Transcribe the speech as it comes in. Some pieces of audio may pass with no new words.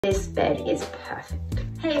This bed is perfect.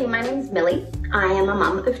 Hey, my name's Millie. I am a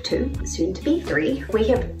mum of 2, soon to be 3. We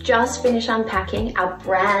have just finished unpacking our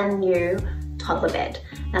brand new toddler bed.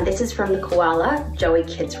 Now this is from the Koala Joey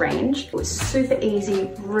Kids range. It was super easy,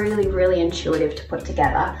 really intuitive to put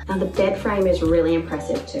together. Now the bed frame is really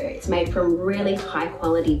impressive too. It's made from really high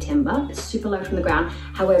quality timber. It's super low from the ground.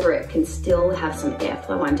 However, it can still have some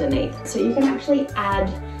airflow underneath. So you can actually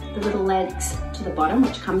add the little legs to the bottom,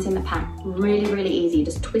 which comes in the pack really easy.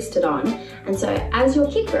 Just twist it on. And so as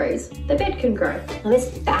your kid grows, the bed can grow. Now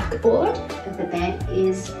this backboard of the bed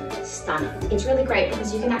is stunning. It's really great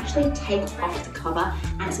because you can actually take off the cover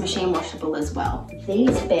and it's machine washable as well.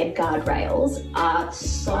 These bed guard rails are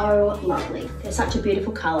so lovely. They're such a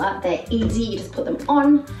beautiful color. They're easy, you just put them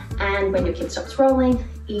on, and when your kid stops rolling,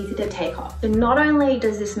 easy to take off. So not only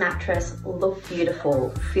does this mattress look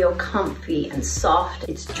beautiful, feel comfy and soft,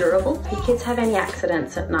 it's durable. If your kids have any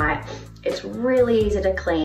accidents at night, it's really easy to clean.